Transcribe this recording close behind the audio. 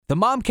The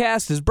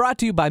Momcast is brought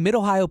to you by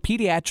Mid-Ohio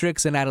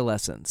Pediatrics and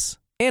Adolescents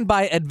and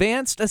by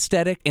Advanced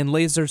Aesthetic and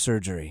Laser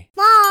Surgery.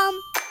 Mom!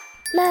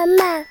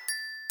 Mama!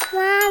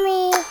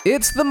 Mommy!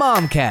 It's the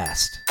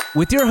Momcast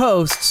with your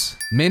hosts,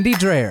 Mindy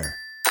Dreher,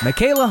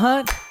 Michaela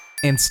Hunt,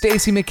 and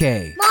Stacy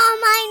McKay. Mom,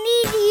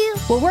 I need you!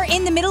 Well, we're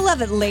in the middle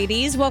of it,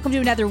 ladies. Welcome to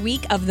another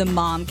week of the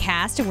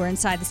Momcast, and we're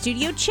inside the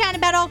studio chatting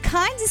about all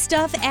kinds of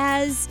stuff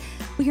as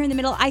we're in the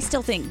middle. I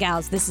still think,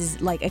 gals, this is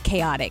like a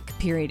chaotic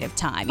period of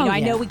time. I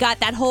know we got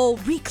that whole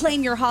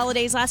reclaim your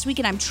holidays last week,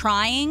 and I'm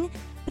trying,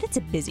 but it's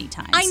a busy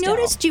time I still.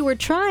 noticed you were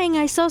trying.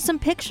 I saw some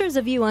pictures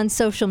of you on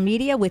social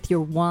media with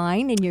your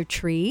wine and your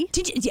tree.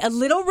 A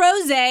little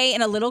rosé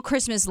and a little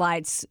Christmas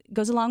lights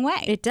goes a long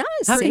way. It does.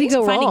 How can you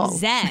go Finding wrong?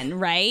 Zen,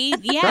 right?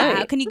 Yeah, Right.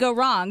 How can you go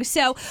wrong?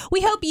 So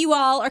we hope you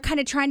all are kind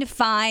of trying to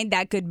find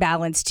that good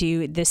balance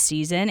to this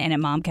season. And at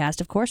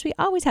Momcast, of course, we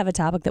always have a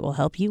topic that will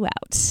help you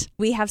out.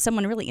 We have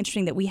someone really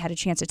interesting that we had a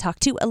chance to talk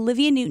to,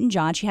 Olivia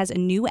Newton-John. She has a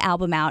new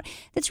album out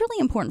that's really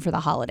important for the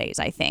holidays,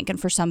 I think, and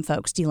for some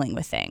folks dealing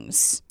with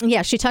things.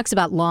 Yeah, she talks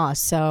about loss.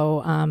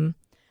 So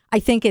I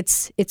think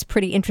it's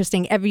pretty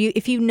interesting.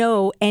 If you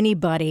know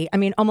anybody, I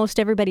mean, almost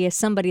everybody has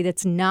somebody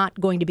that's not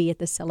going to be at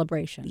the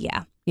celebration.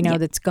 Yeah.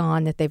 That's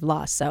gone, that they've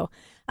lost. So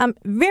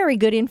very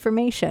good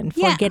information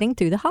for getting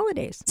through the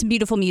holidays. Some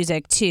beautiful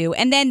music, too.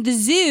 And then the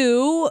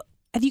zoo.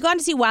 Have you gone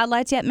to see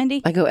Wildlights yet,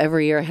 Mindy? I go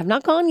every year. I have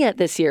not gone yet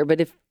this year, but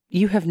if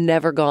you have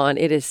never gone,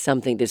 it is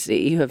something to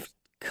see.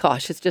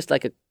 It's just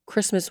like a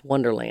Christmas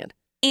wonderland.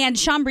 And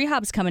Sean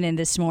Brehab's coming in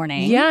this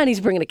morning. Yeah, and he's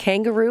bringing a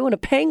kangaroo and a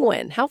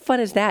penguin. How fun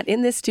is that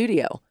in this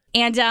studio?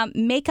 And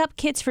makeup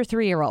kits for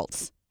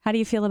 3-year-olds. How do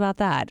you feel about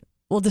that?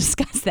 We'll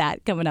discuss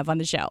that coming up on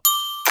the show.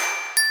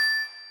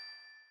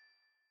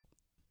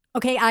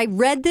 Okay, I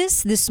read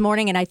this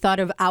morning and I thought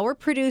of our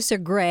producer,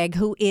 Greg,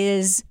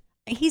 he's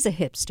a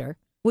hipster.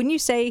 Wouldn't you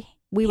say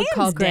we would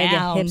call Greg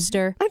down. a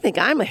hipster? I think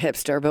I'm a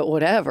hipster, but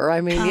whatever. I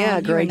mean, You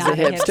are Greg's a not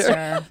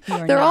hipster. You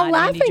are They're all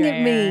not, Mindy laughing at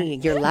Dreher. me.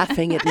 You're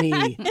laughing at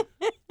me.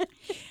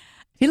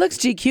 He looks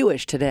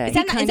GQ-ish today. Is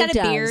that kinda a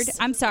beard? does.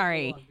 I'm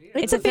sorry.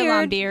 It's a a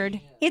fill-on beard.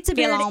 beard. It's a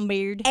beard. Fill-on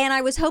beard. And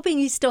I was hoping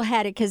he still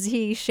had it because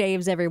he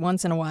shaves every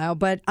once in a while.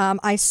 But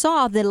I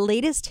saw the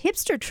latest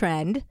hipster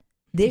trend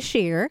this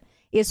year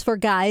is for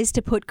guys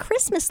to put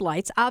Christmas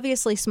lights,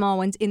 obviously small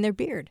ones, in their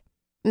beard.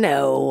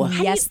 No.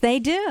 Yes, they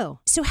do.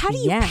 So how do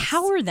you Yes.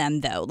 power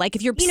them, though? Like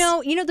if you're...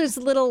 You know those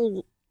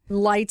little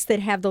lights that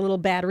have the little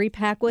battery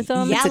pack with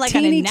them? Yeah, It's a like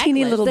on a teeny, necklace.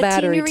 teeny little The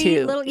battery, teeny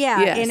too. Little,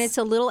 yeah, Yes. and it's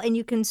a little, and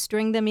you can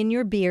string them in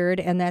your beard,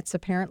 and that's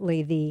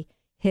apparently the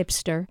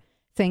hipster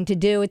thing to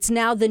do. It's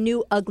now the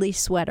new ugly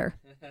sweater,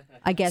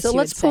 I guess. So you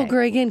let's would pull say.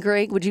 Greg in.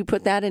 Greg, would you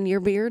put that in your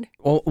beard?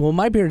 Well,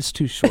 my beard's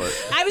too short.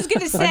 I was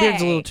going to say... My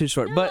beard's a little too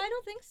short. No, but I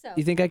don't think so.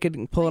 you think I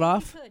could pull it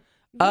off? You could.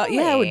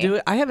 Yeah, I would do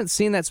it. I haven't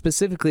seen that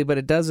specifically, but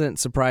it doesn't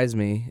surprise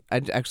me.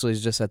 I actually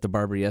was just at the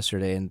barber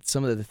yesterday, and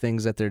some of the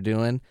things that they're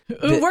doing.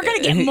 Ooh, we're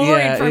going to get more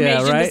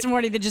information right? this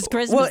morning than just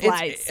Christmas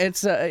lights.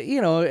 It's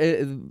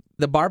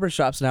the barber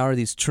shops now are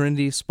these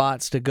trendy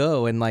spots to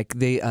go, and like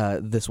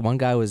this one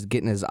guy was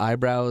getting his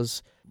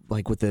eyebrows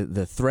like with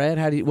the thread.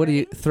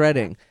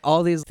 Threading?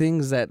 All these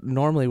things that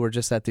normally were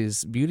just at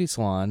these beauty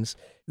salons,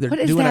 they're What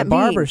does doing that at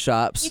barber mean?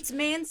 shops. It's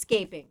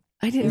manscaping.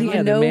 I didn't Yeah,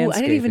 even they're know.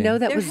 I didn't even manscaping. know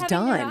that They're was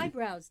having their done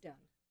eyebrows done.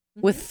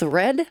 with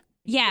thread.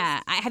 Yeah.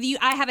 I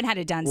haven't had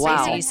it done,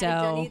 Wow. Stacey, I so...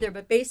 haven't done either,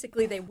 but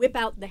basically they whip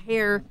out the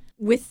hair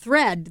with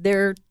thread.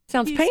 They're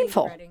Sounds using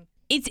painful. threading.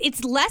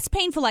 It's less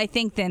painful, I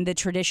think, than the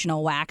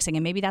traditional waxing,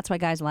 and maybe that's why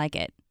guys like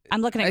it.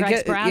 I'm looking at I Greg's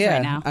get- brows yeah.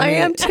 right now. I mean,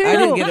 am too. I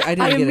didn't get it. I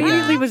didn't get it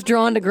immediately done. was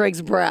drawn to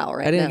Greg's brow.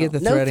 Right I didn't now. get the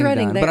no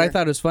threading done, there. but I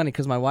thought it was funny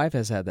because my wife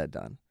has had that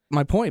done.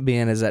 My point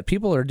being is that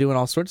people are doing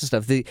all sorts of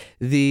stuff. The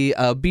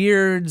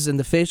beards and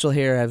the facial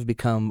hair have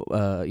become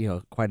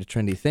quite a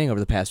trendy thing over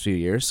the past few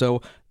years.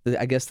 So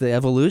I guess the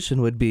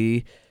evolution would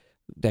be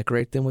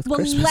decorate them with Well,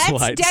 Christmas let's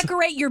lights.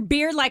 decorate your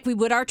beard like we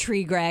would our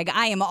tree, Greg.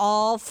 I am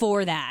all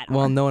for that.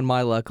 Well, knowing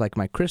my luck, like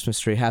my Christmas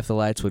tree, half the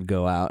lights would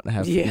go out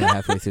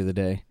halfway through the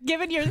day.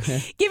 Giving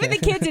the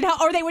kids at home,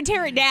 or they would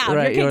tear it down.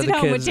 Right, Your or kids the at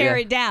home would kids, tear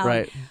yeah, it down.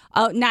 right.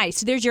 Oh, nice.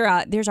 So there's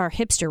our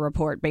hipster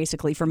report,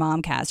 basically, for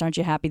Momcast. Aren't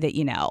you happy that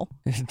you know?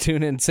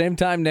 Tune in same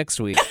time next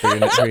week for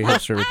your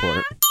hipster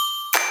report.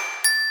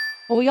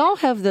 Well, we all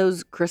have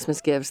those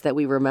Christmas gifts that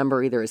we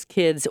remember either as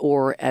kids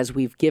or as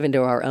we've given to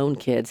our own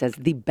kids as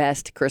the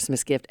best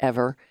Christmas gift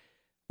ever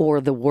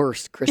or the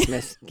worst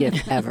Christmas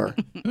gift ever.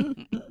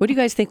 What do you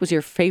guys think was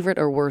your favorite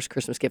or worst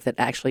Christmas gift that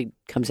actually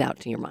comes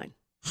out to your mind?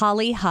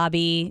 Holly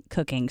Hobby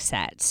cooking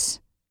sets.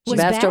 Was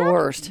best bad? or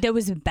worst? That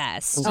was the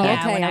best. Okay. Yeah,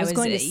 Okay, when I was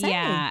going to say.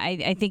 Yeah,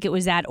 I think it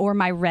was that or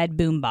my red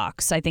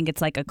boombox. I think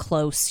it's like a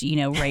close,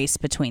 race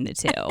between the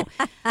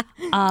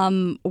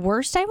two.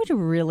 Worst, I would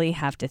really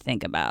have to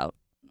think about.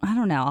 I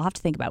don't know. I'll have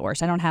to think about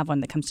worst. I don't have one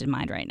that comes to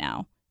mind right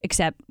now,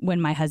 except when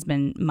my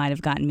husband might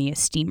have gotten me a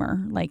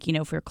steamer, like,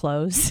 for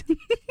clothes.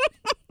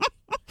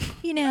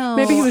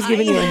 Maybe he was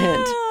giving you a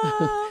hint.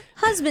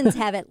 Husbands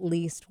have at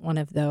least one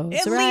of those,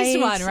 At right? least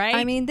one, right?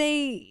 I mean,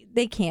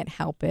 they can't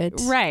help it.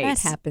 Right. That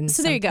happens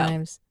So there you go.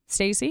 sometimes.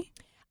 Stacey?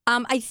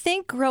 I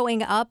think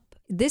growing up,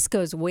 this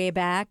goes way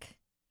back.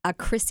 A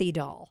Chrissy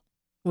doll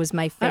was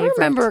my favorite. I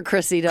remember a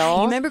Chrissy doll.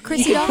 You remember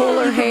Chrissy You doll? could pull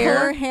her You could hair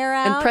pull her hair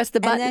out and press the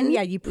button. And then, you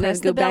and then press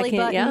go the belly back in,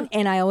 button. yeah.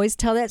 And I always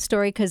tell that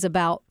story because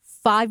about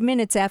 5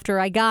 minutes after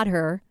I got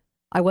her,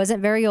 I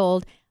wasn't very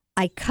old,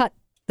 I cut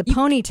the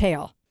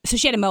ponytail. So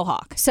she had a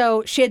mohawk.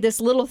 So she had this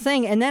little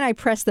thing, and then I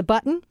pressed the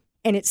button,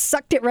 and it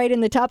sucked it right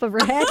in the top of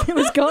her head. It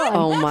was gone.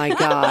 Oh my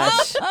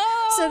gosh.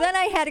 So then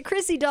I had a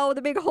Chrissy doll with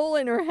a big hole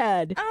in her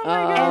head. Oh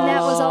my God. And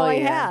that was all I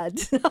yeah.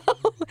 had.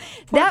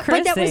 But that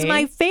was Chrissy.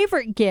 my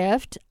favorite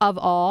gift of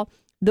all.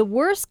 The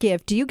worst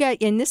gift, do you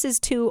get, and this is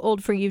too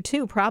old for you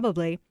too,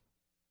 probably.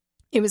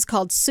 It was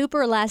called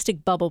Super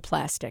Elastic Bubble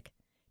Plastic.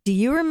 Do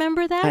you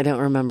remember that? I don't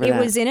remember It that.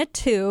 was in a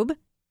tube,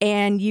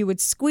 and you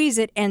would squeeze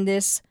it, and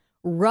this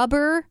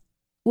rubber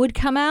would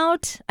come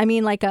out. I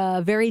mean, like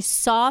a very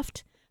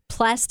soft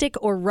plastic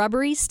or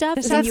rubbery stuff.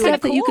 Is That that sounds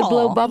stuff kinda that you could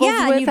blow cool. bubbles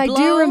Yeah, with? you I do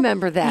blow-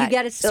 remember that. you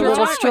got a a straw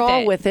little with straw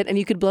it. with it, and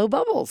you could blow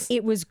bubbles.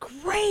 It was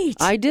great.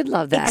 I did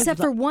love that. Except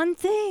for one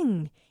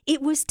thing. It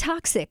was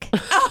toxic.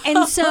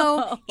 And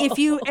so as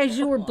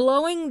you were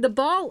blowing the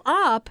ball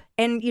up,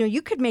 and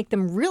you could make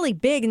them really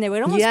big, and they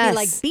would almost Yes. be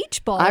like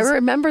beach balls. I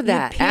remember You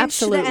that. pinch the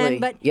Absolutely. end,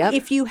 but Yep.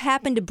 if you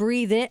happen to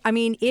breathe it, I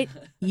mean, It's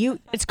you had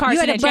a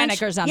carcinogenic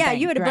bunch- or something. Yeah,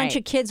 you had a bunch Right.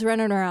 of kids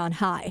running around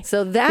high.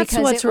 So that's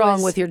Because what's it wrong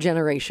was- with your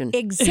generation.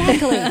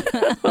 Exactly.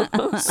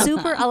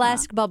 Super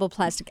elastic bubble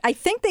plastic. I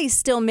think they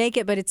still make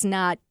it, but it's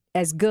not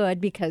as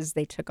good because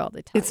they took all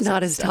the toxic It's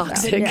not as stuff out.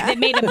 toxic. It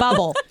made a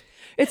bubble.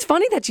 It's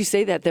funny that you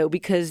say that, though,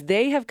 because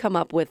they have come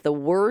up with the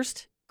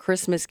worst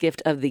Christmas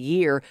gift of the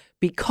year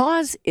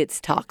because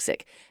it's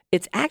toxic.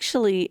 It's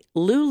actually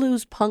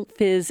Lulu's Punk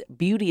Fizz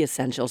Beauty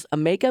Essentials, a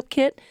makeup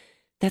kit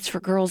that's for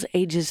girls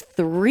ages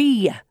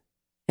 3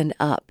 and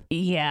up.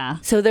 Yeah.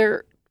 So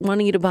they're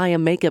wanting you to buy a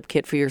makeup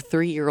kit for your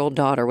 3-year-old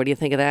daughter. What do you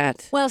think of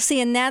that? Well, see,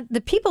 and that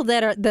the people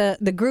that are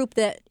the group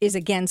that is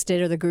against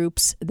it, or the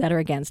groups that are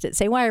against it,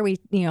 say, why are we,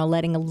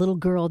 letting a little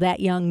girl that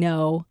young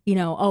know,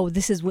 oh,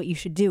 this is what you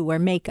should do, wear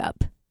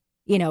makeup.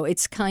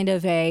 It's kind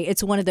of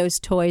it's one of those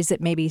toys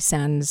that maybe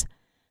sends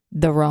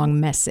the wrong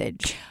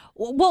message.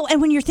 Well,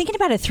 and when you're thinking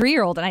about a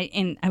 3-year-old,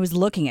 and I was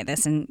looking at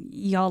this, and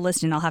y'all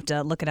listening, I'll have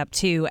to look it up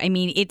too. I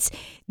mean,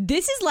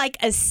 this is like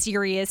a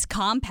serious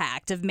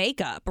compact of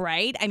makeup,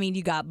 right? I mean,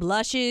 you got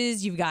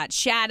blushes, you've got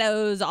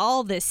shadows,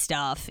 all this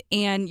stuff,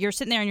 and you're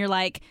sitting there and you're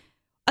like,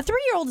 a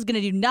 3-year-old is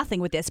going to do nothing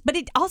with this. But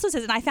it also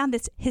says, and I found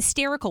this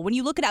hysterical when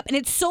you look it up, and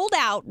it's sold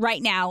out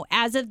right now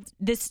as of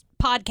this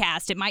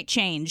podcast. It might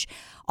change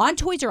on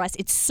Toys R Us.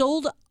 It's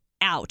sold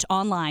out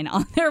online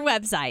on their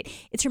website.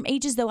 It's from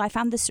ages, though, I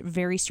found this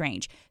very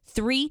strange,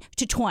 3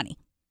 to 20.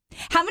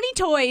 How many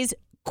toys,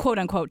 quote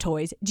unquote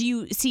toys, do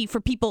you see for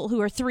people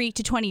who are 3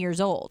 to 20 years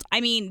old?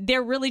 I mean,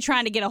 they're really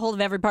trying to get a hold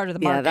of every part of the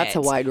market. Yeah, that's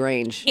a wide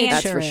range. It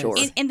That's sure for is. sure.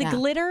 And the Yeah.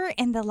 glitter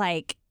and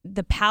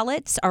the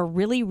palettes are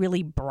really,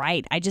 really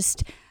bright.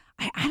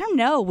 I don't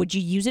know. Would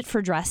you use it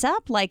for dress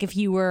up? Like if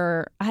you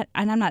were,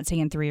 and I'm not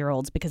saying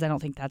 3-year-olds because I don't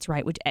think that's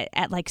right.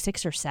 At like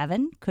 6 or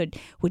 7,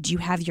 would you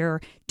have your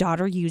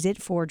daughter use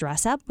it for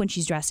dress up when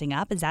she's dressing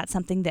up? Is that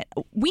something that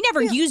we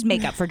never used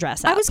makeup for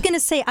dress up? I was going to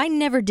say, I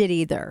never did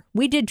either.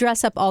 We did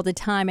dress up all the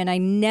time, and I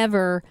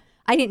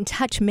didn't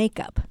touch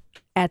makeup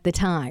at the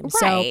time.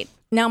 Right. So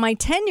now my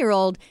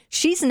 10-year-old,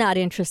 she's not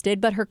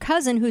interested, but her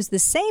cousin, who's the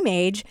same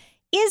age,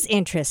 is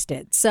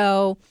interested.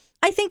 So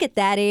I think at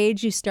that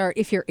age, you start,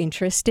 if you're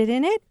interested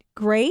in it,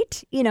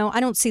 great. I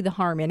don't see the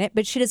harm in it,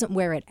 but she doesn't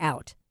wear it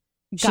out.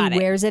 Got she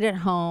it. wears it at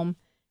home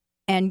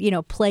and,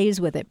 plays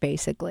plays with it,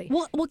 basically.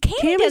 Well,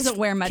 Cammie doesn't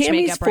wear much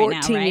Cammie's makeup right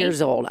now, 14 right?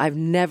 years old. I've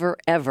never,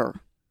 ever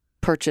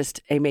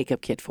purchased a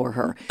makeup kit for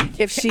her.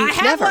 If she I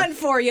have never, one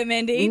for you,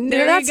 Mindy. No,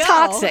 There that's you go.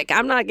 toxic.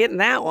 I'm not getting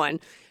that one.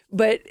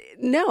 But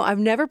no, I've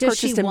never Does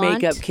she purchased a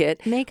want makeup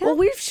kit. makeup?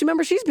 Well,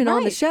 remember she's been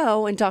on the Right.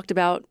 show and talked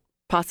about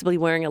possibly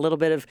wearing a little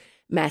bit of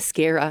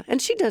mascara,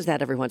 and she does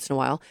that every once in a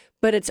while.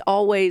 But it's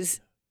always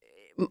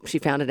she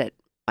found it at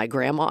my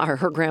grandma or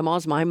her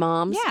grandma's, my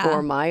mom's, Yeah.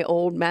 or my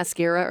old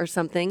mascara or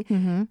something.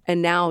 Mm-hmm.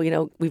 And now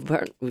we've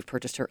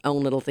purchased her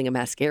own little thing of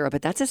mascara,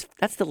 but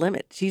that's the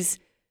limit. She's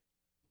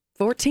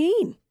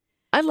 14.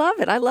 I love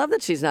it. I love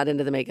that she's not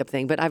into the makeup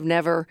thing, but I've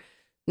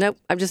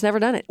just never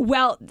done it.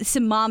 Well,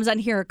 some moms on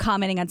here are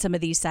commenting on some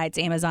of these sites,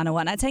 Amazon and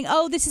whatnot, saying,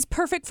 oh, this is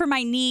perfect for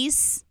my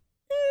niece.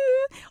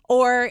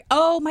 Or,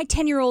 oh, my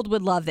 10-year-old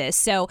would love this.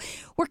 So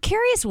we're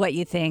curious what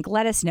you think.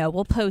 Let us know.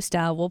 We'll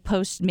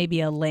post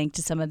maybe a link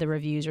to some of the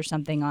reviews or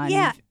something on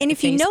Yeah, and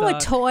if you know a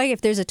Facebook. toy,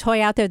 if there's a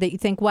toy out there that you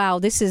think, wow,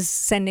 this is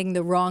sending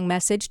the wrong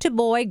message to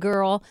boy,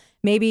 girl,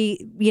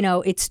 maybe,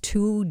 it's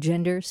too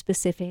gender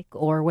specific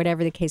or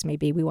whatever the case may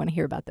be, we want to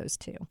hear about those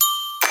too.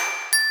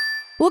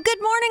 Well,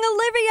 good morning,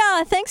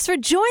 Olivia. Thanks for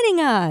joining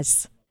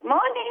us.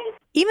 Morning.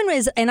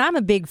 And I'm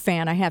a big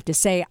fan, I have to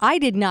say. I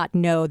did not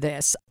know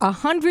this.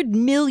 100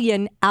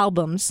 million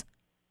albums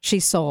she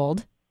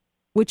sold,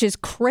 which is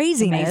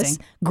craziness.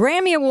 Amazing.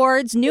 Grammy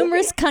Awards,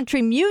 numerous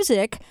country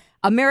music,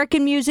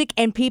 American Music,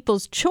 and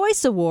People's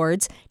Choice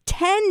Awards,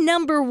 10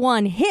 number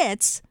one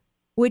hits,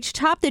 which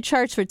topped the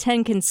charts for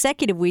 10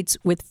 consecutive weeks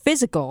with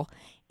Physical,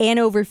 and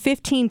over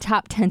 15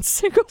 top 10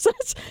 singles.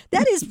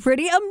 That is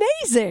pretty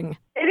amazing.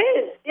 It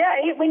is.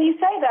 Yeah, when you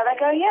say that, I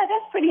go, yeah,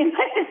 that's pretty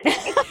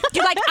amazing.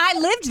 You're like, I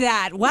lived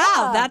that.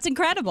 Wow, that's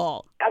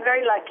incredible. I'm a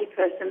very lucky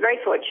person, very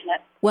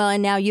fortunate. Well,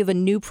 and now you have a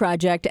new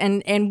project,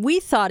 and we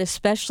thought,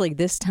 especially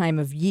this time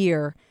of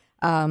year,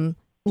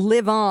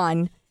 Live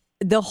On,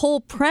 the whole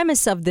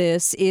premise of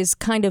this is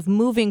kind of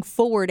moving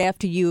forward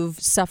after you've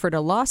suffered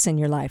a loss in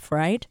your life,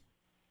 right?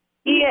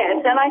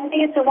 Yes, and I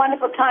think it's a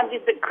wonderful time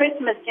because at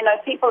Christmas,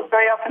 people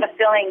very often are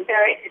feeling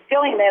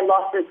their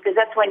losses because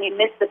that's when you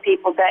miss the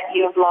people that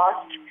you have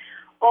lost,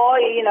 or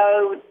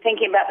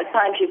thinking about the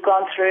times you've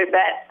gone through.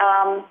 But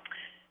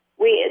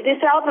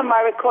this album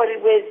I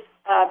recorded with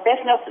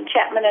Beth Nelson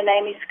Chapman and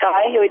Amy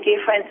Skye, who are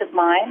dear friends of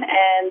mine,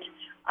 and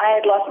I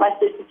had lost my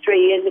sister 3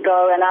 years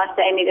ago and asked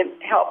Amy to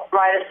help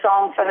write a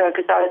song for her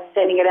because I was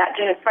sending it out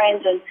to her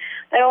friends, and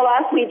they all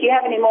asked me, do you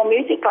have any more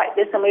music like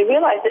this? And we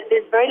realized that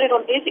there's very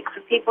little music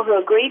for people who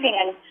are grieving,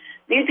 and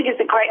music is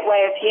a great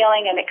way of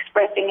healing and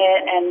expressing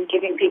it and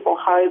giving people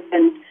hope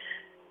and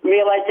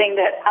realizing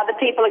that other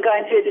people are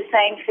going through the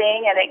same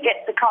thing, and it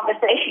gets the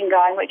conversation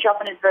going, which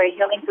often is very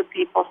healing for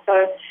people.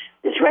 So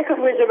this record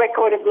was a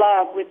record of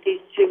love with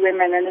these two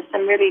women, and there's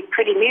some really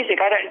pretty music.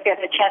 I don't know if you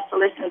have a chance to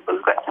listen, but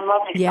we've got some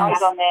lovely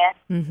songs on there.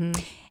 Mm-hmm.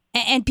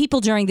 And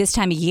people during this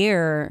time of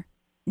year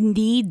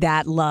need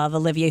that love,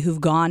 Olivia, who've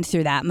gone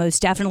through that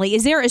most definitely.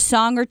 Is there a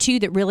song or two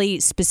that really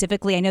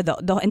specifically, I know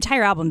the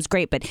entire album's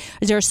great, but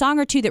is there a song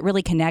or two that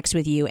really connects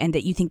with you and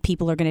that you think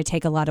people are going to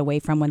take a lot away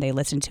from when they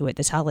listen to it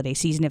this holiday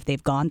season if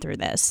they've gone through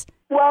this?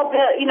 Well,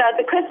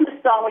 the Christmas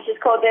song, which is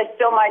called There's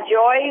Still My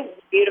Joy,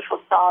 beautiful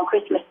song,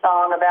 Christmas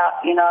song about,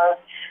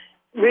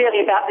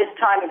 really about this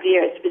time of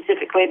year,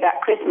 specifically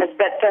about Christmas.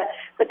 But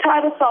the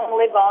title song,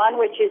 Live On,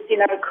 which is,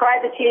 cry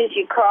the tears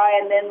you cry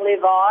and then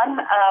live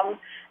on.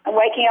 I'm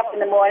waking up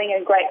in the morning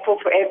and grateful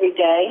for every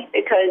day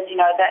because,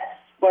 that's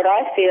what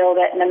I feel,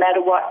 that no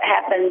matter what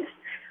happens,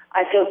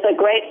 I feel so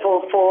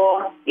grateful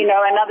for,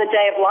 another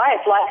day of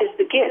life. Life is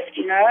the gift,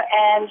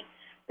 and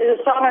there's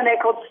a song on there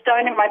called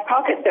Stone in My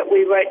Pocket that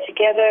we wrote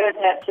together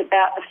that's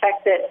about the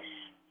fact that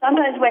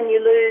sometimes when you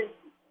lose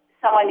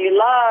someone you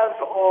love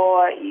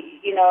or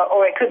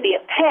it could be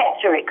a pet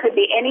or it could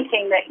be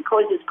anything that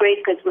causes grief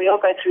because we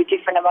all go through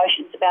different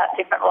emotions about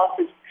different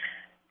losses,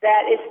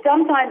 that is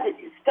sometimes it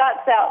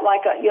starts out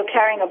like you're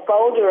carrying a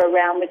boulder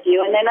around with you,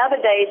 and then other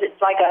days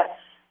it's like a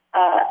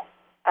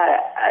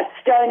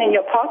stone in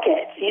your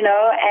pocket,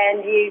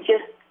 and you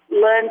just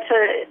learn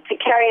to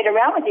carry it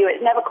around with you.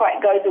 It never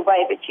quite goes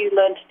away, but you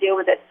learn to deal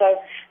with it. So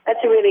that's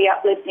a really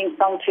uplifting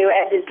song too,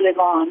 as is Live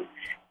On.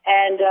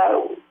 And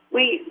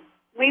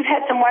we've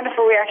had some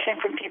wonderful reaction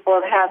from people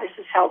of how this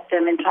has helped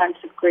them in times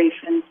of grief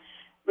and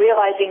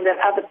realizing that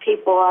other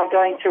people are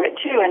going through it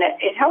too, and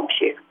it helps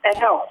you. That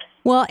helps.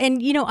 Well,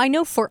 and, I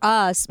know for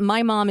us,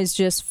 my mom is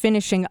just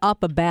finishing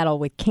up a battle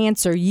with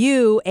cancer.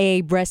 You,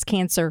 a breast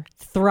cancer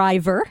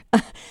thriver.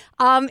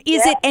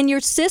 It, and your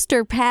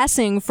sister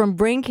passing from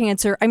brain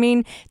cancer. I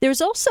mean,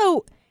 there's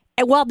also,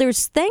 while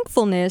there's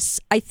thankfulness,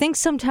 I think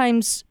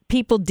sometimes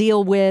people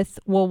deal with,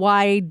 well,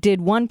 why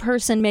did one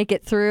person make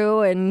it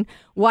through and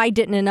why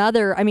didn't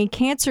another? I mean,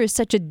 cancer is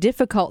such a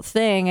difficult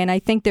thing, and I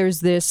think there's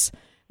this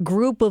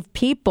group of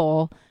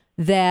people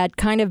that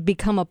kind of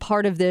become a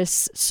part of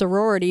this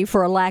sorority,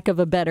 for a lack of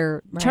a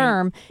better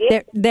term,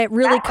 that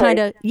really kind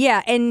of,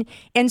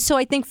 and so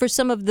I think for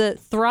some of the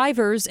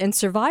thrivers and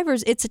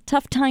survivors, it's a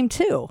tough time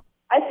too.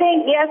 I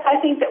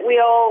think that we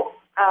all,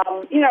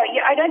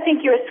 I don't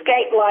think you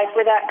escape life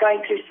without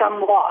going through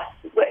some loss,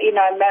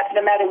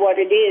 no matter what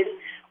it is.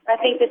 I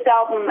think this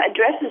album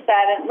addresses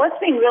that, and what's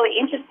been really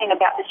interesting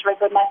about this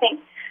record, and I think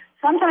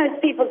sometimes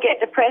people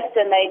get depressed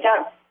and they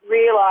don't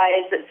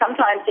realize that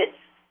sometimes it's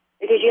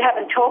because you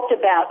haven't talked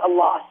about a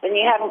loss and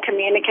you haven't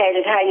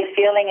communicated how you're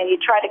feeling, and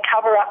you try to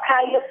cover up how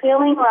you're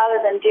feeling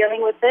rather than dealing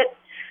with it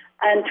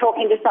and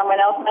talking to someone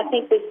else. And I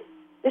think this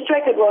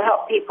record will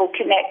help people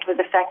connect with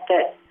the fact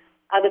that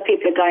other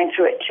people are going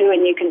through it too,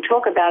 and you can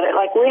talk about it.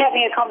 Like we're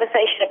having a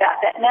conversation about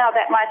that now.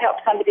 That might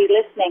help somebody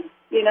listening,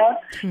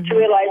 to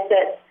realize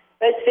that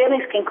those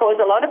feelings can cause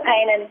a lot of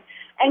pain.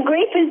 And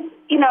grief is,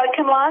 it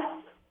can last.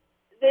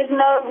 There's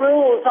no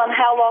rules on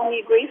how long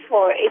you grieve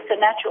for. It's a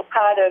natural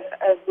part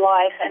of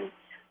life, and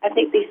I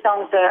think these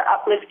songs are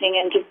uplifting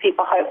and give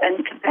people hope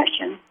and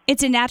compassion.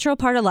 It's a natural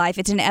part of life.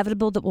 It's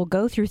inevitable that we'll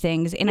go through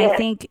things, and I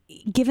think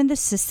given the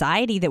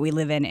society that we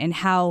live in and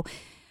how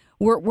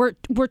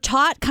we're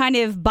taught kind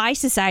of by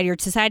society, or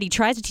society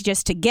tries to teach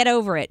us to get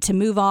over it, to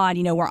move on,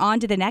 we're on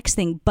to the next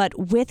thing. But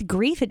with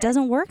grief, it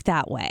doesn't work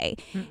that way.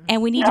 Mm-hmm.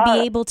 And we need to be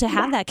able to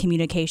have that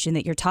communication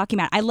that you're talking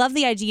about. I love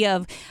the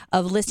idea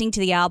of listening to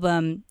the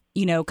album,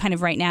 kind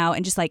of right now,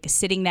 and just like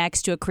sitting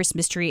next to a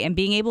Christmas tree and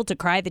being able to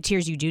cry the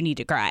tears you do need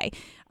to cry.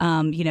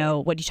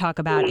 What you talk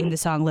about in the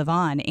song Live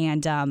On.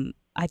 And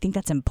I think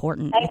that's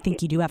important. I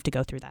think you do have to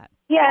go through that.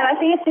 Yeah, and I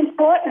think it's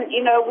important.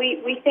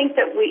 We think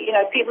that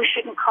people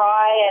shouldn't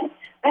cry, and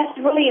that's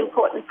a really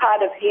important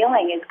part of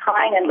healing is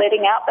crying and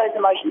letting out those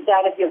emotions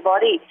out of your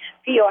body.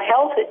 For your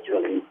health, it's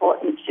really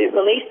important to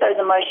release those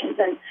emotions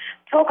and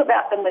talk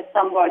about them with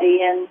somebody.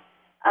 And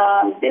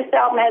this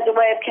album has a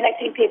way of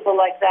connecting people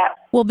like that.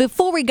 Well,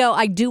 before we go,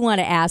 I do want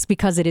to ask,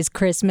 because it is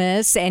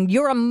Christmas and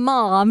you're a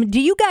mom, do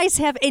you guys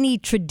have any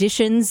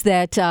traditions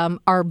that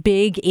are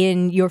big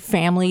in your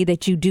family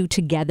that you do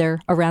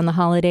together around the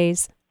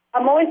holidays?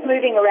 I'm always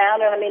moving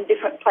around and I'm in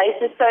different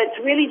places, so it's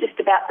really just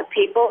about the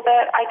people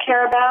that I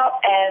care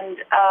about. And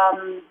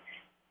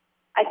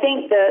I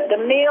think the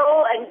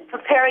meal and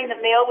preparing the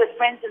meal with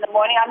friends in the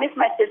morning. I miss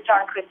my sister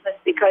on Christmas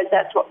because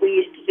that's what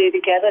we used to do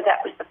together. That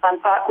was the fun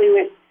part.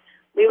 We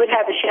would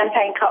have a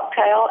champagne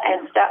cocktail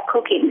and start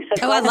cooking.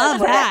 So I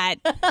love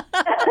that.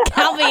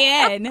 Count me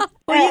in. And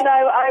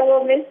I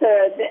will miss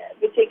her,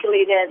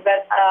 particularly then.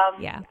 But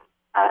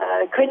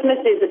Christmas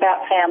is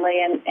about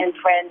family and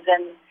friends.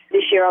 And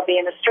this year I'll be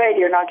in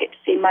Australia and I'll get to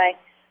see my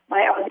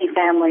Aussie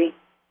family.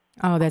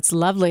 Oh, that's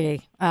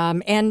lovely.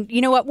 And you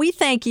know what? We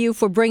thank you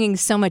for bringing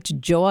so much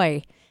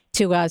joy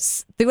to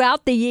us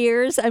throughout the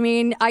years. I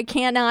mean, I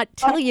cannot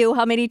tell you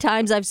how many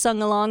times I've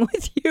sung along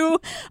with you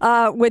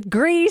with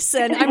Grease.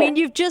 And I mean,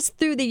 you've just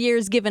through the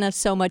years given us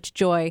so much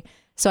joy.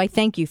 So I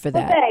thank you for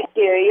that. Well, thank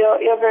you.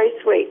 You're very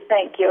sweet.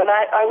 Thank you. And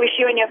I wish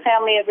you and your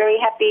family a very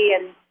happy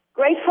and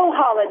grateful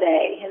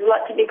holiday. There's a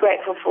lot to be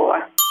grateful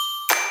for.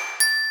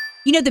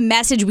 The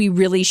message we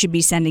really should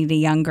be sending to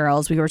young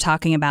girls, we were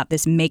talking about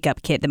this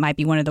makeup kit that might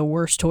be one of the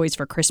worst toys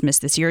for Christmas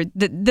this year.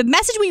 The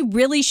message we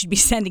really should be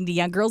sending to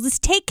young girls is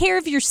take care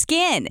of your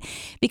skin.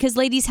 Because,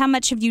 ladies, how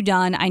much have you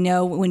done? I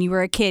know when you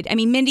were a kid. I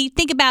mean, Mindy,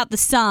 think about the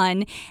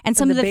sun and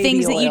some of the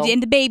things that you did,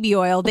 and the baby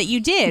oil that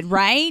you did,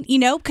 right?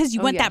 Because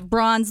you want that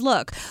bronze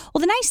look. Well,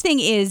 the nice thing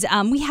is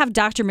we have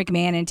Dr.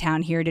 McMahon in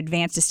town here at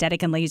Advanced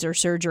Aesthetic and Laser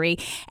Surgery,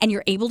 and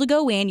you're able to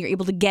go in, you're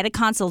able to get a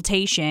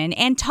consultation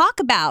and talk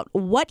about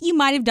what you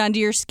might have done to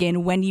your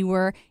skin when you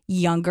were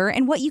younger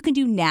and what you can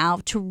do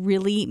now to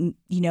really,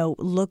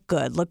 look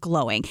good, look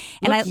glowing.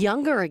 And look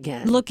younger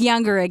again. Look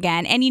younger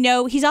again. And,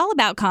 he's all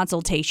about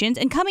consultations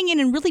and coming in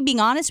and really being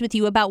honest with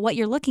you about what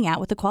you're looking at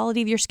with the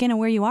quality of your skin and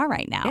where you are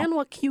right now. And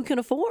what you can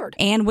afford.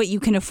 And what you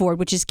can afford,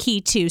 which is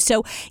key, too.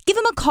 So give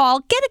him a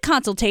call, get a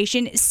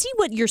consultation, see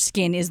what your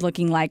skin is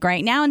looking like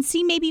right now, and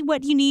see maybe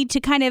what you need to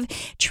kind of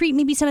treat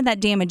maybe some of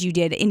that damage you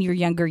did in your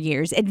younger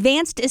years.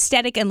 Advanced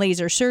Aesthetic and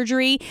Laser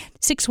Surgery,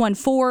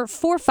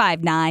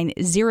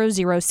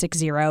 614-459-0060.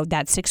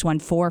 That's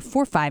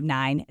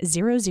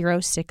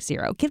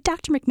 614-459-0060. Give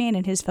Dr. McMahon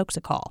and his folks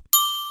a call.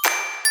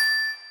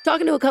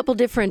 Talking to a couple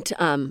different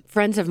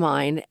friends of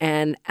mine,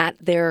 and at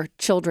their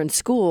children's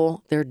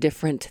school, there are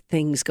different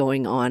things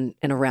going on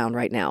and around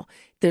right now.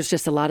 There's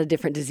just a lot of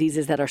different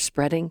diseases that are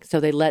spreading, so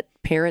they let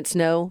parents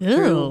know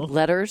through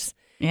letters.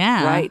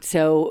 Yeah. Right?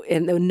 So,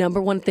 and the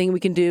number one thing we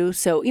can do,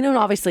 and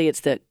obviously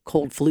it's the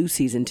cold flu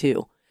season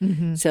too.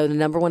 Mm-hmm. So the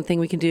number one thing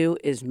we can do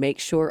is make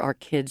sure our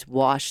kids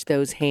wash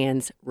those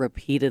hands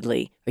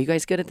repeatedly. Are you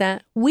guys good at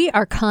that? We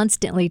are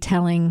constantly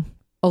telling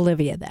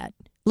Olivia that.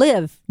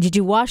 Liv, did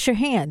you wash your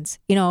hands?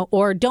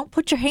 Or don't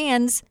put your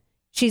hands.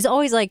 She's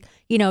always like,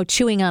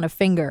 chewing on a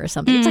finger or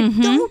something. It's like,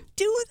 don't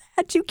do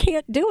that. You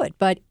can't do it.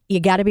 But you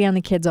got to be on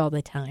the kids all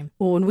the time.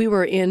 Well, when we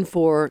were in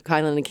for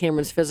Kylan and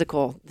Cameron's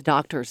physical, the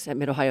doctors at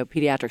Mid-Ohio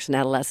Pediatrics and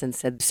Adolescents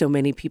said so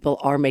many people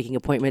are making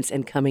appointments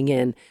and coming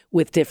in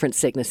with different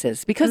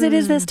sicknesses because it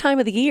is this time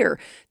of the year.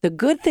 The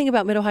good thing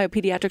about Mid-Ohio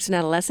Pediatrics and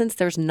Adolescents,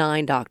 there's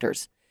 9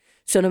 doctors.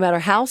 So no matter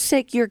how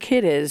sick your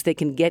kid is, they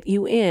can get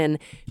you in,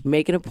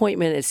 make an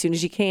appointment as soon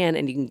as you can,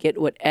 and you can get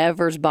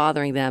whatever's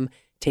bothering them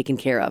taken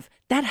care of.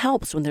 That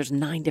helps when there's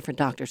 9 different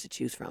doctors to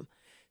choose from.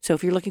 So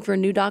if you're looking for a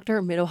new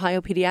doctor, Mid-Ohio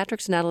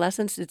Pediatrics and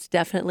Adolescents, it's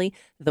definitely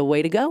the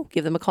way to go.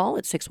 Give them a call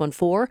at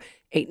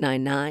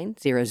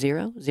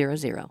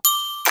 614-899-0000.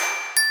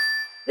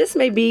 This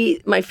may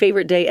be my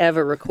favorite day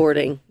ever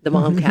recording the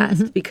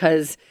Momcast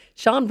because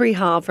Sean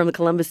Brihal from the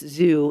Columbus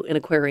Zoo and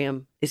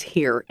Aquarium is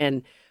here.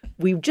 And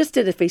we just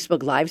did a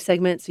Facebook Live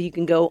segment, so you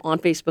can go on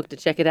Facebook to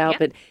check it out.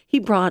 But he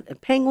brought a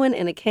penguin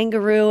and a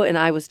kangaroo, and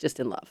I was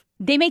just in love.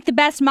 They make the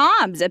best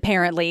moms,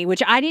 apparently,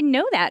 which I didn't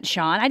know that,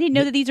 Sean. I didn't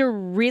know that these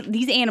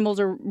animals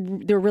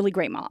they're really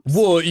great moms.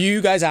 Well,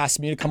 you guys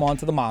asked me to come on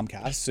to the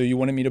Momcast, so you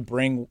wanted me to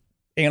bring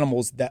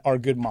animals that are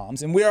good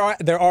moms. And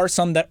there are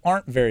some that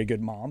aren't very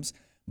good moms.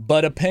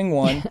 But a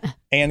penguin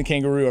and a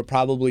kangaroo are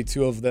probably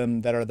 2 of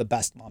them that are the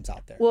best moms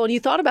out there. Well, and you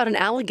thought about an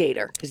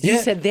alligator because you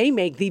said they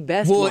make the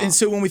best moms. And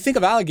so when we think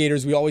of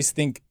alligators, we always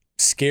think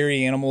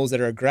scary animals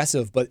that are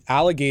aggressive. But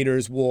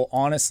alligators will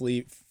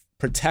honestly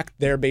protect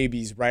their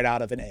babies right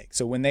out of an egg.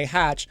 So when they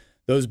hatch,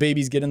 those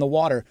babies get in the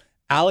water.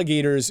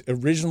 Alligators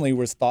originally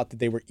was thought that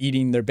they were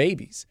eating their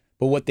babies.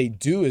 But what they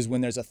do is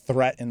when there's a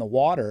threat in the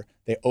water,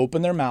 they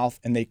open their mouth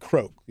and they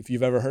croak. If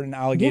you've ever heard an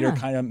alligator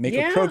kind of make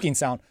a croaking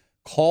sound,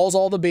 calls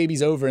all the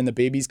babies over and the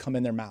babies come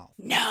in their mouth.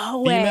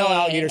 No way. Female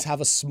alligators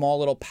have a small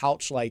little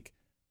pouch-like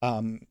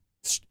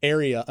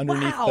area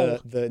underneath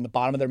the in the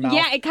bottom of their mouth.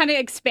 Yeah, it kind of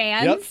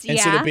expands. Yep. And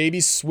so the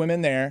babies swim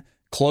in there,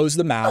 close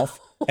the mouth,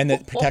 and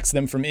that protects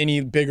them from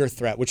any bigger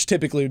threat, which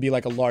typically would be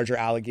like a larger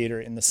alligator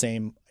in the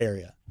same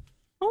area.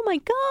 Oh my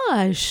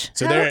gosh.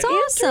 So That's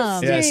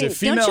awesome. Yeah, so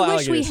female Don't you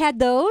wish we alligators. had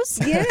those?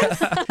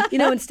 Yes.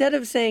 Instead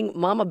of saying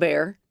mama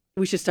bear,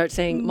 we should start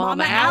saying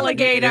mama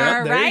alligator.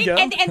 Yep, there you right? go.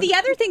 And the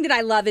other thing that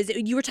I love is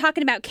you were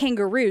talking about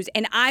kangaroos,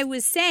 and I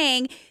was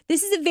saying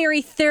this is a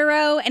very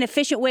thorough and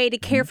efficient way to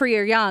care for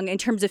your young in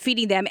terms of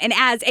feeding them. And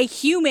as a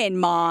human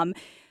mom,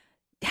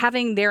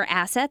 having their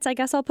assets, I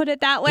guess I'll put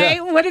it that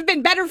way, would have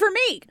been better for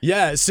me.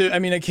 Yeah, so I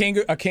mean, a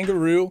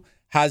kangaroo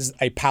has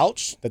a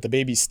pouch that the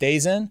baby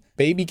stays in.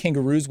 Baby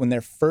kangaroos, when they're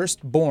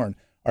first born,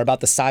 are about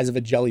the size of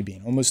a jelly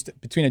bean, almost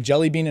between a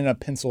jelly bean and a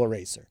pencil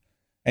eraser.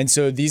 And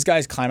so these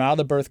guys climb out of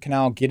the birth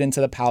canal, get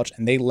into the pouch,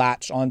 and they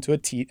latch onto a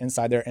teat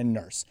inside there and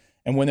nurse.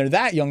 And when they're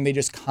that young, they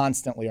just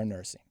constantly are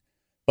nursing.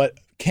 But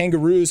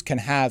kangaroos can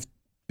have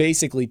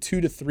basically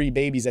 2 to 3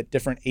 babies at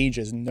different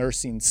ages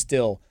nursing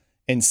still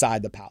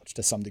inside the pouch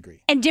to some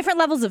degree. And different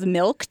levels of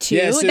milk, too.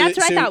 Yeah, so, That's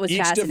what I thought was each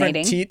fascinating.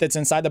 different teat that's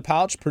inside the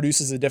pouch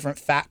produces a different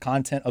fat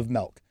content of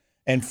milk.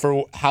 And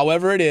for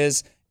however it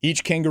is,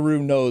 each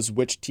kangaroo knows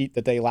which teat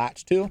that they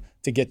latch to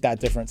get that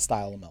different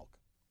style of milk.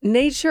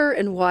 Nature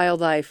and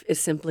wildlife is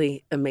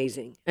simply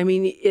amazing. I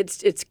mean,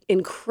 it's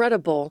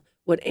incredible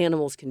what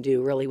animals can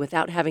do, really,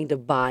 without having to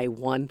buy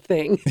one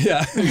thing.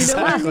 Yeah, You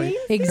know what I mean?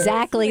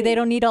 Exactly. They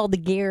don't need all the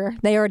gear.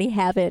 They already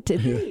have it.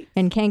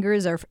 And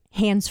kangaroos are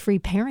hands-free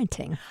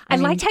parenting. I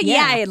mean, liked how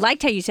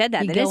you said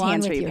that. You That go is on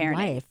hands-free with your parenting.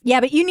 life.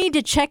 Yeah, but you need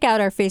to check out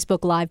our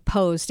Facebook Live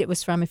post. It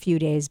was from a few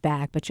days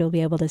back, but you'll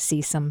be able to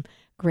see some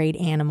great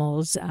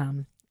animals.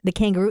 The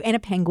kangaroo and a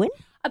penguin.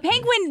 A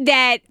penguin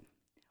that...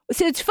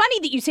 So it's funny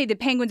that you say the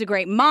penguin's a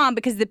great mom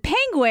because the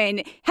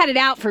penguin had it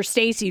out for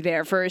Stacy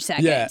there for a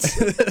second. Yeah.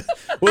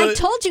 I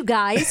told you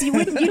guys. You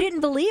didn't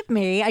believe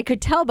me. I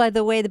could tell by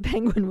the way the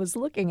penguin was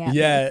looking at me.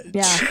 Yeah.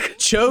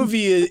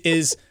 Chovy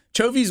is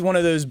one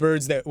of those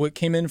birds that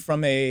came in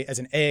as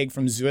an egg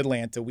from Zoo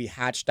Atlanta. We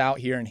hatched out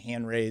here and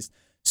hand raised.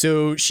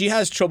 So she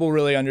has trouble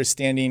really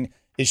understanding,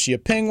 is she a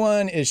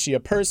penguin? Is she a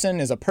person?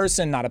 Is a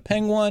person not a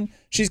penguin?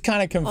 She's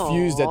kind of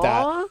confused at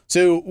that.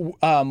 So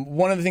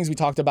one of the things we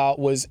talked about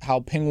was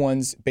how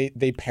penguins,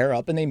 they pair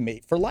up and they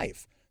mate for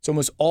life. So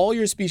almost all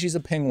your species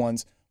of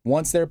penguins,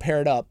 once they're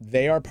paired up,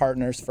 they are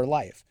partners for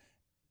life.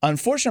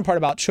 Unfortunate part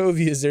about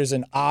Chovy is there's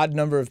an odd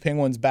number of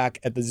penguins back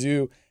at the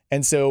zoo.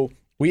 And so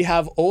we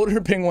have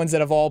older penguins that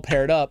have all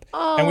paired up,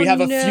 and we have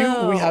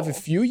a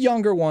few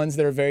younger ones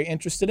that are very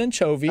interested in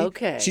Chovy.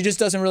 Okay. She just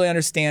doesn't really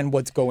understand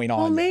what's going on.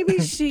 Well, maybe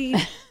she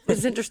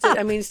is interested.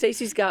 I mean,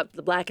 Stacy's got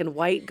the black and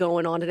white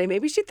going on today.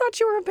 Maybe she thought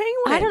you were a penguin.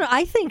 I don't know.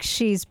 I think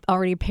she's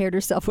already paired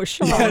herself with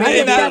Sean. Yeah, I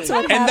think that's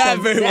what happened. and that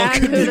very well That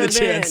could be could the have been.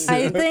 chance.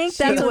 I think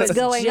that's She what's was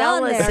going on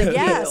jealous there. of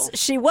Yes, you.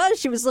 she was.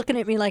 She was looking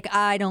at me like,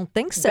 I don't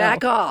think so.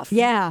 Back off.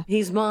 Yeah.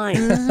 He's mine.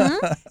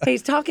 Hey,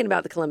 he's talking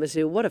about the Columbus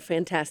Zoo. What a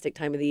fantastic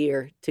time of the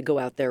year to go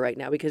out there right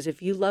now, because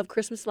if you love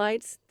Christmas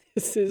lights,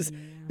 this is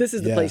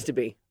the place to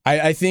be.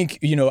 I think,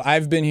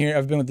 I've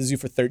been with the zoo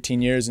for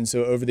 13 years. And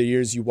so over the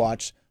years, you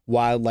watch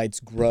wild lights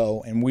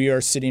grow. And we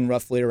are sitting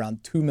roughly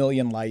around 2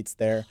 million lights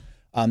there.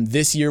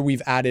 This year,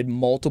 we've added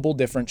multiple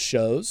different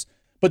shows.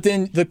 But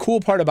then the cool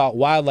part about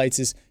wild lights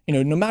is,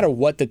 no matter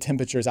what the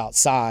temperature is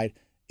outside,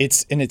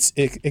 it's an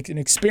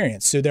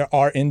experience. So there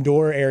are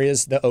indoor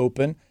areas that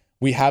open.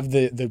 We have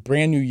the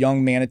brand new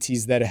young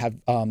manatees that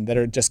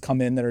are just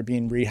come in that are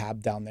being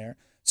rehabbed down there.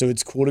 So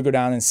it's cool to go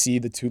down and see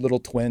the 2 little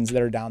twins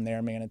that are down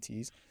there,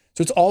 manatees.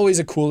 So it's always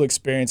a cool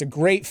experience, a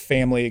great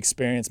family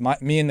experience.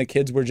 Me and the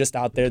kids were just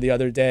out there the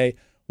other day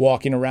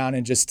walking around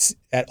and just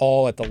at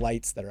the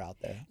lights that are out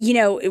there.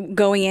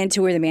 Going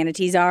into where the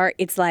manatees are,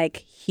 it's like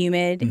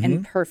humid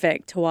and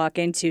perfect to walk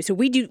into. So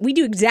we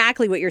do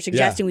exactly what you're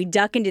suggesting. Yeah. We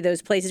duck into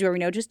those places where we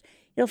know just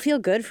it'll feel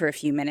good for a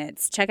few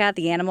minutes. Check out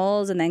the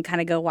animals and then kind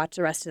of go watch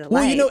the rest of the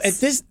lights. Well,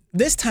 at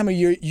this time of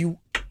year,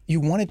 you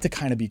want it to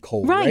kind of be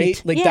cold,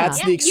 right? Like yeah.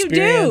 that's the you do.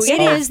 experience.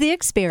 It is the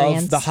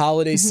experience of the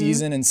holiday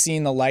season and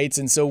seeing the lights.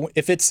 And so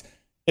if it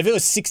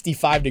was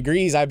 65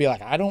 degrees, I'd be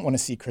like, I don't want to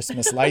see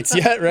Christmas lights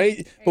yet,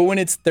 right? But when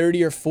it's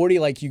 30 or 40,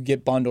 like you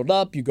get bundled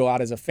up, you go out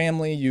as a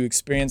family, you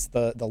experience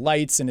the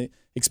lights and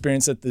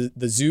experience at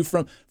the zoo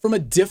from a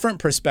different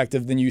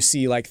perspective than you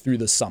see like through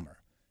the summer.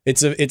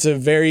 It's a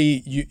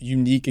very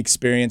unique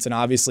experience and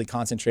obviously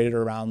concentrated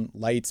around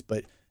lights.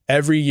 But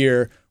every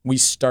year we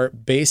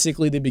start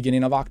basically the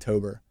beginning of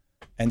October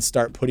and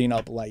start putting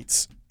up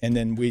lights. And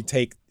then we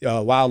take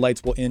wild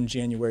lights will end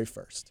January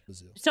 1st.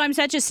 So I'm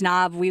such a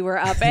snob. We were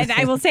up, and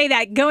I will say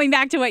that going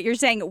back to what you're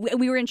saying,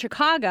 we were in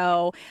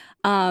Chicago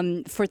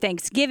for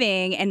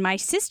Thanksgiving, and my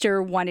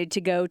sister wanted to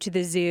go to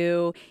the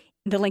zoo,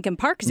 the Lincoln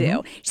Park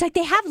Zoo. She's like,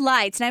 they have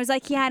lights, and I was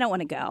like, yeah, I don't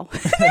want to go.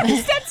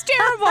 That's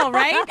terrible,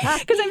 right?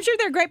 Because I'm sure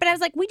they're great, but I was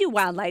like, we do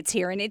wild lights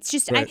here, and it's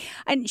just, Right.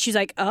 and she's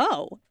like,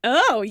 oh,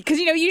 because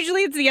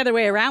usually it's the other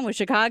way around with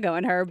Chicago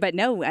and her, but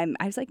no,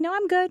 I was like, no,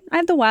 I'm good. I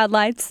have the wild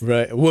lights.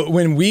 Right.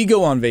 When we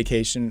go on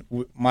vacation,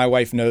 my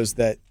wife knows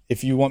that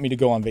if you want me to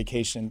go on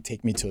vacation,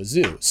 take me to a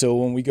zoo. So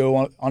when we go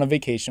on a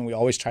vacation, we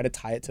always try to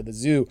tie it to the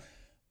zoo.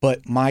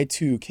 But my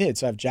 2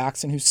 kids, so I have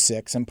Jackson who's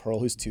 6 and Pearl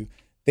who's 2,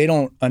 they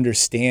don't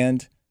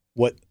understand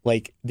what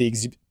like the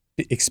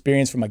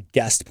experience from a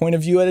guest point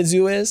of view at a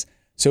zoo is.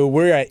 So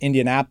we're at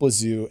Indianapolis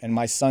Zoo and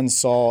my son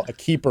saw a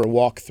keeper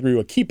walk through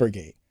a keeper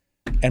gate.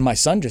 And my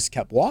son just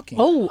kept walking.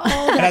 Oh,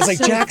 and I was like,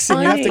 so Jackson,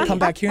 funny. you have to come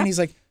back here. And he's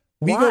like,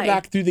 we go Why?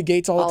 back through the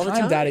gates all the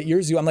time, Dad, at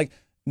your zoo. I'm like,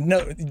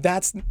 no,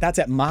 that's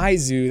at my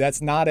zoo.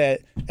 That's not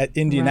at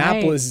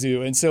Indianapolis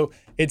Zoo. And so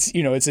it's,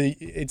 you know,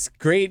 it's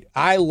great.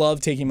 I love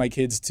taking my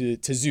kids to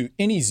zoo,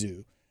 any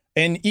zoo,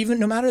 and even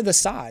no matter the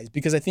size,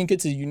 because I think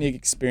it's a unique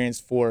experience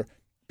for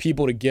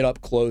people to get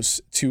up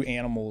close to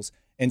animals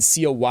and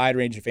see a wide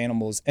range of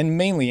animals, and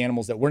mainly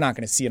animals that we're not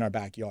going to see in our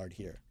backyard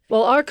here.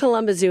 Well, our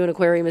Columbus Zoo and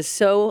Aquarium is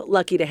so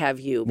lucky to have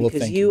you Well,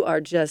 because thank you you. are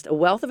just a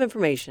wealth of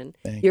information.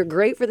 Thank You're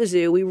great for the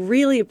zoo. We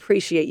really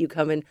appreciate you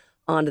coming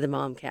onto the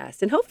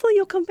Momcast, and hopefully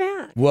you'll come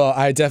back. Well,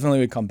 I definitely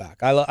would come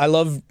back. I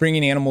love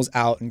bringing animals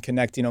out and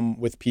connecting them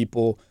with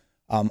people.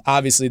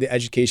 Obviously, the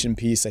education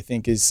piece, I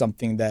think, is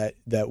something that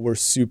we're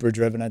super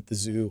driven at the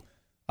zoo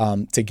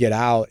to get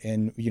out.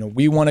 And, you know,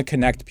 we want to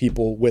connect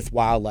people with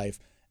wildlife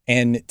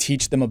and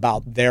teach them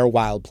about their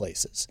wild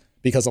places,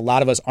 because a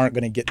lot of us aren't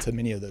going to get to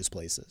many of those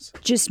places.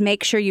 Just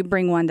make sure you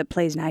bring one that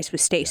plays nice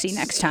with Stacy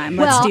next time.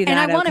 Well, Let's do that. and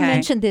I want to okay?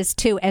 mention this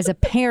too as a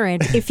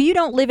parent. If you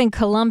don't live in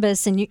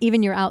Columbus and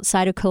you're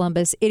outside of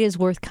Columbus, it is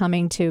worth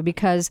coming to,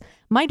 because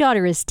my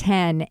daughter is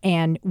 10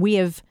 and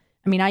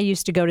I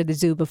used to go to the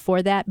zoo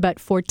before that, but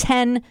for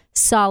 10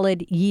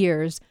 solid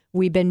years,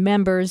 we've been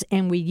members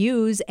and we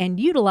use and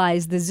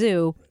utilize the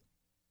zoo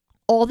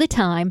all the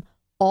time.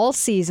 All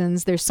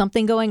seasons, there's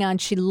something going on.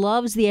 She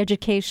loves the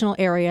educational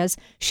areas.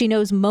 She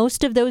knows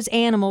most of those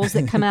animals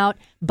that come out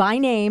by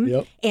name,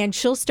 Yep. and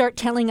she'll start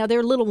telling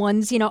other little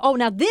ones, oh,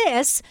 now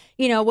this,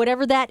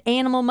 whatever that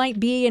animal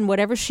might be and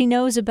whatever she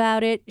knows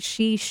about it,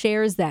 she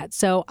shares that.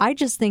 So I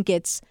just think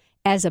it's,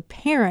 as a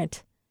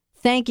parent,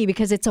 thank you,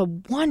 because it's a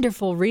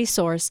wonderful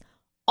resource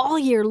all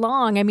year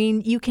long. I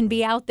mean, you can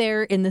be out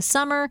there in the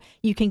summer.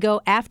 You can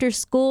go after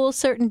school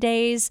certain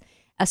days,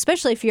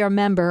 especially if you're a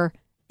member.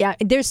 Yeah,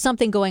 there's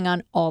something going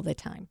on all the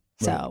time.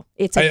 So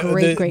it's a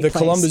great The place.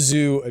 Columbus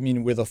Zoo,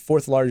 we're the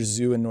 4th largest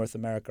zoo in North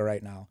America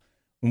right now.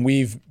 And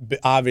we've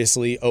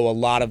obviously owe a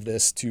lot of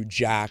this to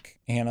Jack,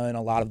 Hannah, and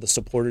a lot of the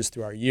supporters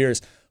through our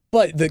years.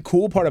 But the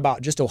cool part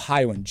about just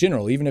Ohio in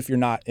general, even if you're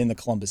not in the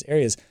Columbus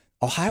areas,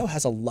 Ohio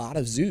has a lot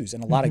of zoos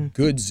and a lot of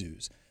good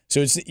zoos.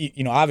 So it's,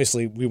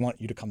 obviously we want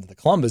you to come to the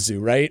Columbus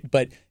Zoo, right?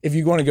 But if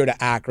you want to go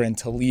to Akron,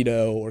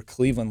 Toledo, or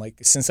Cleveland, like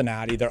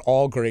Cincinnati, they're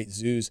all great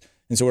zoos.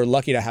 And so we're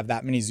lucky to have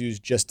that many zoos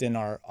just in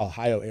our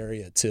Ohio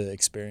area to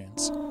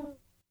experience.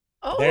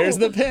 Oh. There's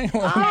the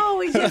penguin.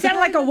 Oh, he just Sounded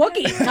like a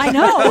Wookiee. I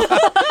know.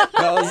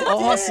 That was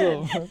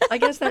awesome. I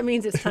guess that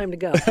means it's time to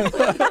go.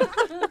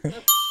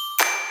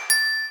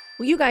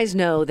 Well, you guys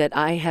know that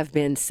I have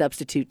been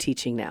substitute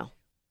teaching now.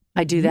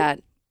 I do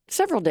that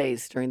several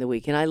days during the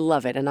week, and I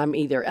love it. And I'm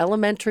either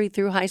elementary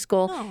through high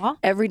school. Aw.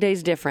 Every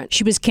day's different.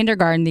 She was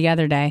kindergarten the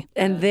other day.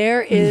 And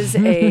there is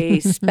a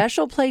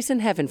special place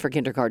in heaven for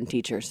kindergarten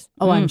teachers.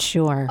 Oh, I'm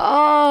sure.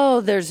 Oh,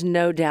 there's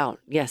no doubt.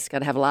 Yes, got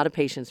to have a lot of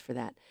patience for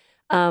that.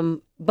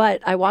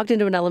 But I walked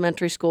into an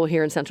elementary school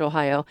here in Central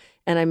Ohio,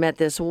 and I met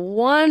this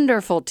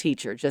wonderful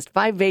teacher, just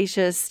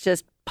vivacious,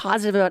 just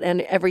positive about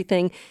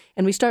everything.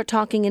 And we start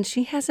talking, and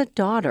she has a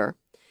daughter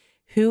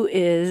who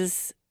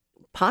is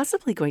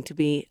possibly going to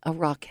be a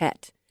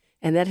Rockette.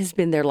 And that has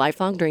been their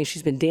lifelong dream.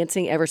 She's been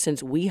dancing ever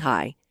since wee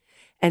high.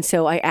 And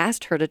so I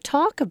asked her to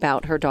talk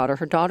about her daughter.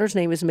 Her daughter's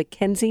name is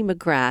Mackenzie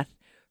McGrath.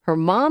 Her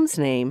mom's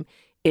name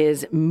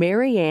is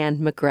Marianne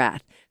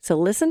McGrath. So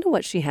listen to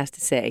what she has to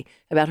say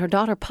about her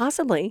daughter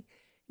possibly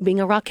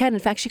being a Rockette. In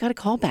fact, she got a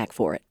call back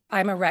for it.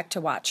 I'm a wreck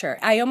to watch her.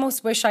 I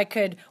almost wish I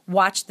could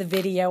watch the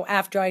video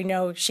after I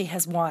know she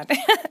has won.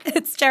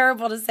 It's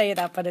terrible to say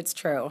that, but it's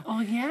true. Oh,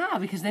 yeah,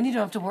 because then you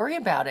don't have to worry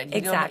about it.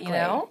 Exactly.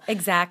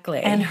 Exactly.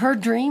 And her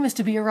dream is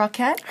to be a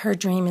Rockette? Her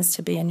dream is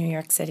to be a New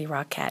York City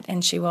Rockette,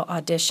 and she will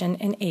audition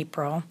in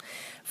April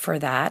for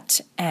that.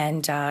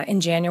 And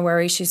in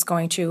January, she's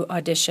going to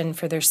audition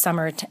for their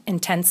summer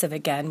intensive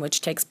again,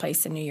 which takes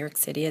place in New York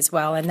City as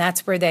well. And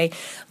that's where they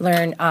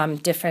learn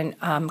different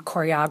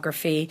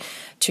choreography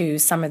to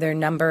some of their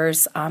numbers.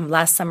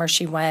 Last summer,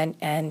 she went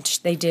and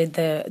they did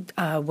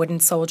the Wooden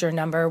Soldier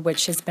number,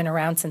 which has been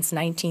around since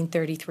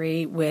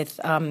 1933 with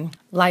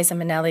Liza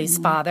Minnelli's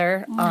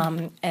father.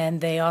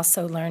 And they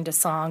also learned a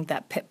song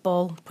that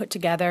Pitbull put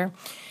together.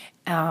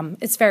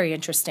 It's very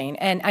interesting.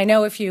 And I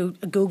know if you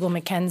Google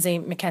Mackenzie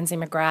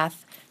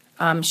McGrath,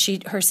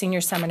 her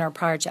senior seminar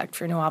project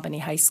for New Albany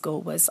High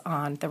School was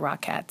on the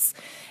Rockettes.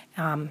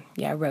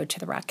 Road to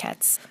the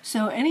Rockettes.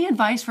 So any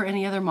advice for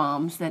any other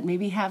moms that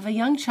maybe have a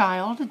young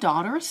child, a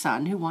daughter, a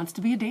son who wants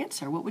to be a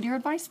dancer? What would your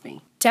advice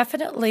be?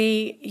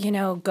 Definitely,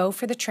 go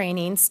for the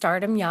training,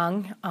 start them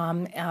young.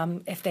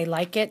 If they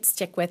like it,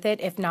 stick with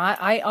it. If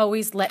not, I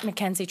always let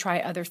Mackenzie try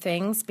other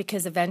things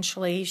because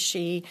eventually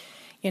she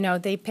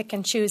They pick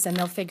and choose, and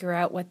they'll figure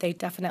out what they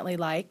definitely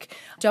like.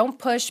 Don't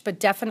push, but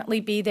definitely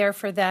be there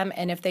for them.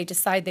 And if they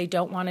decide they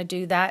don't want to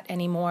do that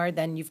anymore,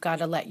 then you've got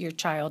to let your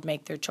child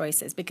make their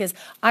choices. Because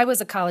I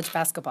was a college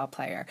basketball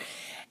player,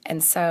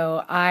 and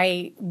so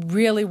I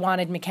really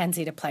wanted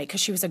Mackenzie to play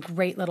because she was a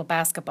great little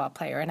basketball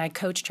player. And I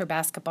coached her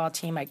basketball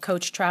team. I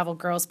coached travel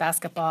girls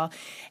basketball,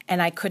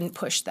 and I couldn't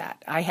push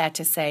that. I had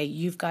to say,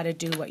 you've got to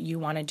do what you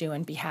want to do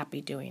and be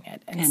happy doing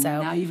it. And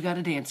so now you've got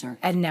a dancer.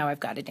 And now I've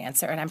got a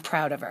dancer, and I'm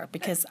proud of her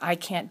because I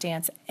can't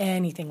dance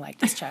anything like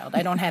this child.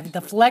 I don't have the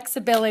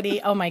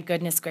flexibility. Oh, my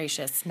goodness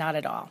gracious, not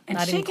at all. And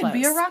not she even can close.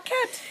 be a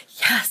Rockette.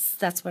 Yes,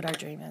 that's what our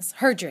dream is.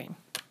 Her dream.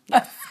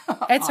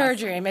 It's her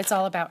dream. It's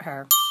all about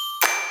her.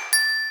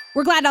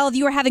 We're glad all of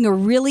you are having a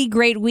really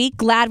great week.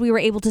 Glad we were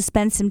able to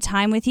spend some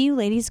time with you.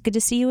 Ladies, good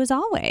to see you as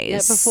always. Yeah,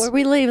 before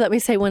we leave, let me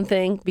say one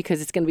thing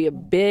because it's going to be a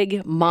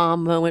big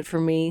mom moment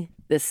for me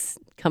this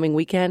coming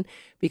weekend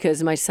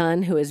because my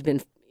son, who has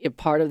been a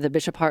part of the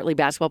Bishop Hartley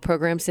basketball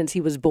program since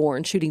he was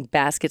born, shooting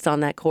baskets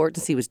on that court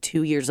since he was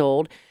 2 years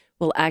old,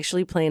 will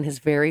actually play in his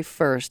very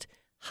first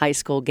high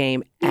school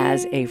game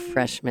as a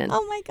freshman.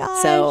 Oh my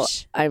gosh. So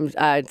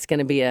it's going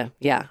to be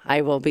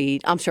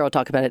I'm sure I'll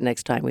talk about it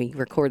next time we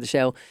record the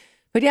show.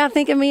 But yeah,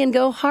 think of me and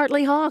go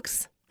Hartley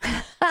Hawks. Okay,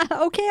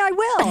 I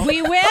will.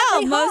 We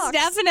will, most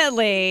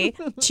definitely.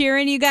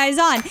 Cheering you guys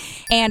on.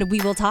 And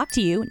we will talk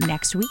to you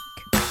next week.